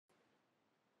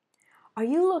Are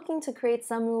you looking to create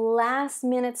some last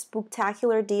minute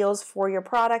spectacular deals for your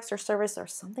products or service or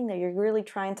something that you're really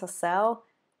trying to sell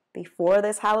before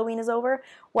this Halloween is over?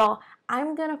 Well,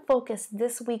 I'm going to focus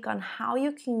this week on how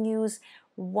you can use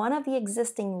one of the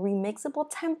existing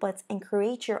remixable templates and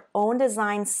create your own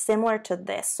design similar to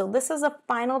this. So this is a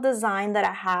final design that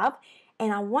I have,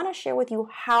 and I want to share with you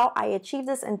how I achieved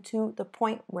this and to the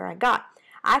point where I got.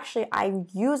 Actually, I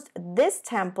used this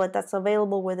template that's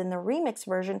available within the remix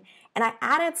version, and I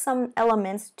added some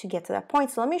elements to get to that point.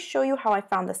 So let me show you how I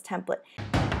found this template.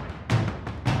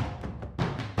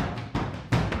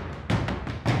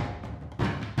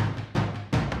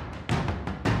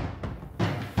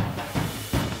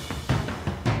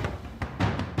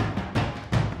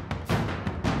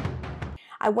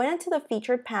 I went into the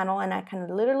featured panel and I kind of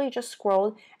literally just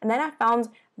scrolled, and then I found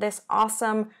this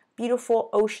awesome, beautiful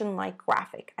ocean-like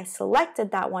graphic. I selected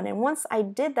that one, and once I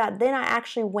did that, then I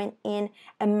actually went in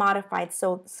and modified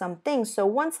some things. So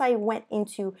once I went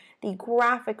into the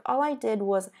graphic, all I did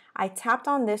was I tapped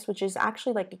on this, which is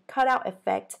actually like a cutout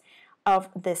effect of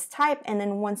this type, and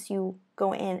then once you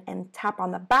go in and tap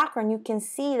on the background, you can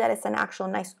see that it's an actual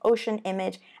nice ocean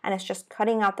image, and it's just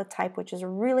cutting out the type, which is a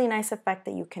really nice effect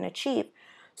that you can achieve.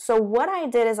 So what I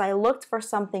did is I looked for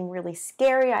something really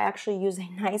scary. I actually used a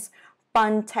nice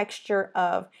fun texture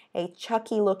of a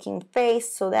Chucky looking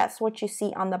face, so that's what you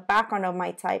see on the background of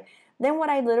my type. Then what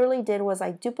I literally did was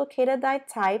I duplicated that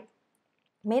type,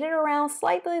 made it around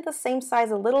slightly the same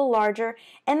size, a little larger,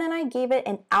 and then I gave it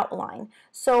an outline.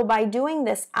 So by doing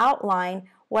this outline,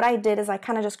 what I did is I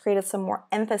kind of just created some more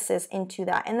emphasis into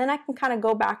that, and then I can kind of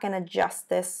go back and adjust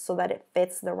this so that it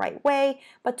fits the right way.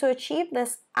 But to achieve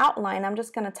this outline, I'm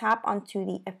just going to tap onto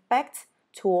the effect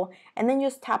tool and then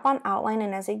just tap on outline,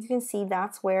 and as you can see,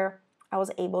 that's where I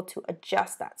was able to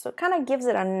adjust that. So it kind of gives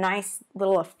it a nice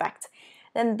little effect.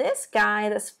 Then this guy,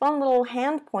 this fun little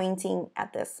hand pointing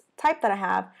at this type that I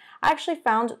have, I actually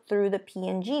found through the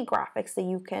PNG graphics that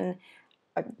you can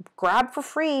grab for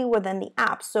free within the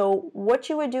app. So what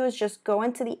you would do is just go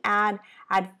into the add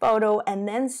photo, and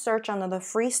then search under the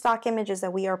free stock images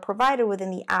that we are provided within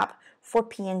the app for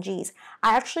PNGs.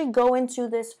 I actually go into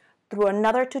this through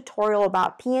another tutorial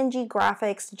about PNG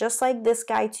graphics, just like this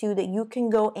guy too, that you can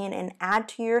go in and add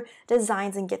to your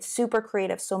designs and get super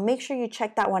creative. So make sure you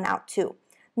check that one out too.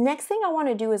 Next thing I want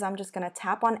to do is I'm just going to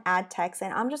tap on add text,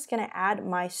 and I'm just going to add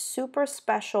my super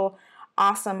special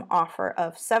awesome offer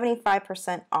of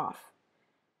 75% off,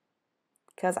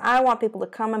 because I want people to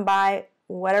come and buy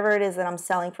whatever it is that I'm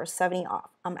selling for 70 off.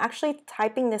 I'm actually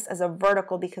typing this as a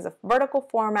vertical because a vertical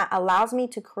format allows me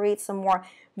to create some more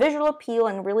visual appeal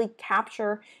and really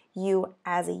capture you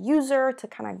as a user to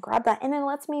kind of grab that, and it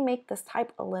lets me make this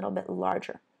type a little bit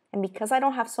larger. And because I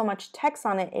don't have so much text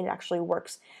on it, it actually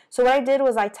works. So what I did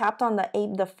was I tapped on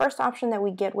the first option that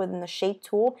we get within the shape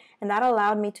tool, and that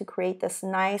allowed me to create this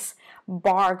nice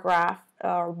bar graph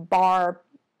or bar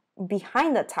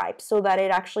behind the type, so that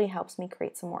it actually helps me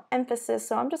create some more emphasis.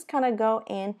 So I'm just kind of go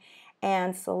in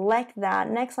and select that.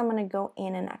 Next, I'm going to go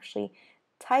in and actually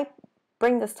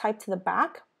bring this type to the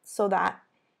back so that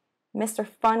Mr.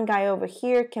 Fun Guy over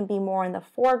here can be more in the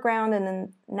foreground, and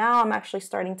then now I'm actually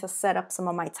starting to set up some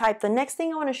of my type. The next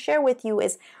thing I want to share with you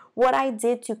is what I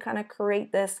did to kind of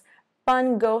create this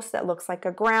fun ghost that looks like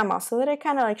a grandma, so that it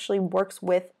kind of actually works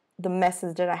with the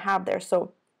message that I have there.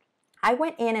 So I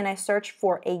went in and I searched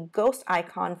for a ghost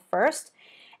icon first,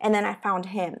 and then I found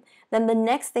him. Then the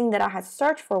next thing that I had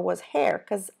searched for was hair,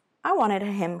 because I wanted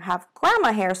him have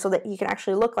grandma hair so that he can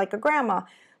actually look like a grandma.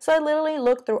 So I literally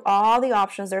looked through all the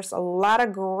options. There's a lot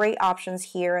of great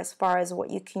options here as far as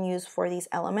what you can use for these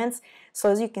elements.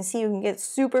 So as you can see, you can get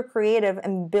super creative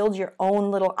and build your own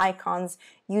little icons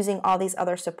using all these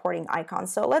other supporting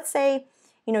icons. So let's say,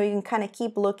 you can kind of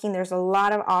keep looking. There's a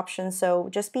lot of options, so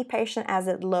just be patient as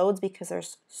it loads because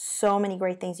there's so many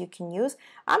great things you can use.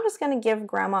 I'm just going to give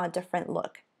grandma a different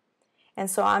look. And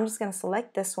so I'm just going to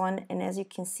select this one, and as you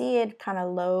can see, it kind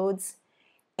of loads.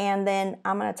 And then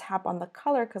I'm going to tap on the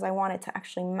color because I want it to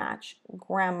actually match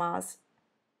grandma's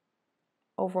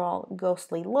overall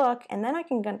ghostly look. And then I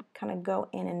can kind of go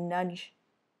in and nudge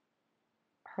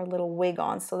her little wig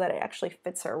on so that it actually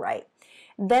fits her right.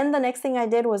 Then the next thing I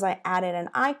did was I added an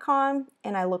icon,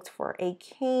 and I looked for a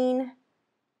cane.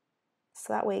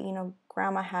 So that way,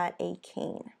 grandma had a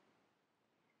cane.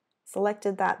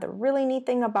 Selected that. The really neat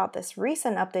thing about this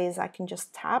recent update is I can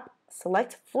just tap,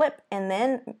 select flip, and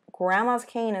then grandma's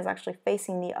cane is actually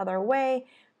facing the other way,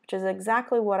 which is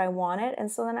exactly what I wanted.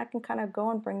 And so then I can kind of go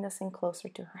and bring this in closer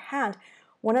to her hand.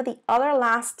 One of the other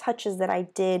last touches that I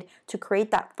did to create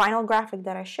that final graphic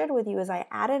that I shared with you is I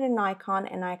added an icon,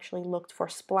 and I actually looked for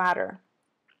splatter.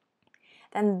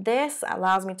 then this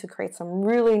allows me to create some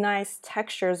really nice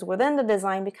textures within the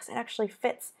design because it actually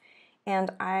fits.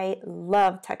 And I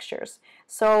love textures.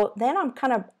 So then I'm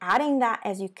kind of adding that,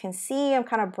 as you can see. I'm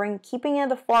kind of keeping it in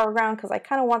the foreground because I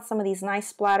kind of want some of these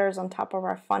nice splatters on top of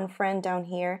our fun friend down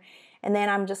here. And then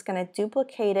I'm just going to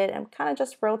duplicate it and kind of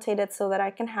just rotate it so that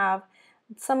I can have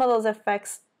some of those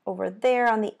effects over there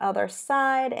on the other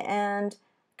side, and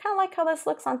kind of like how this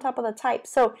looks on top of the type.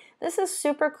 So this is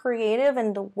super creative,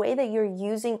 and the way that you're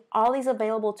using all these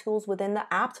available tools within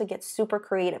the app to get super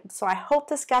creative. So I hope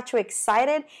this got you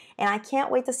excited, and I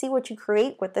can't wait to see what you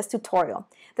create with this tutorial.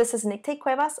 This is Nicte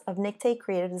Cuevas of Nicte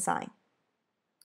Creative Design.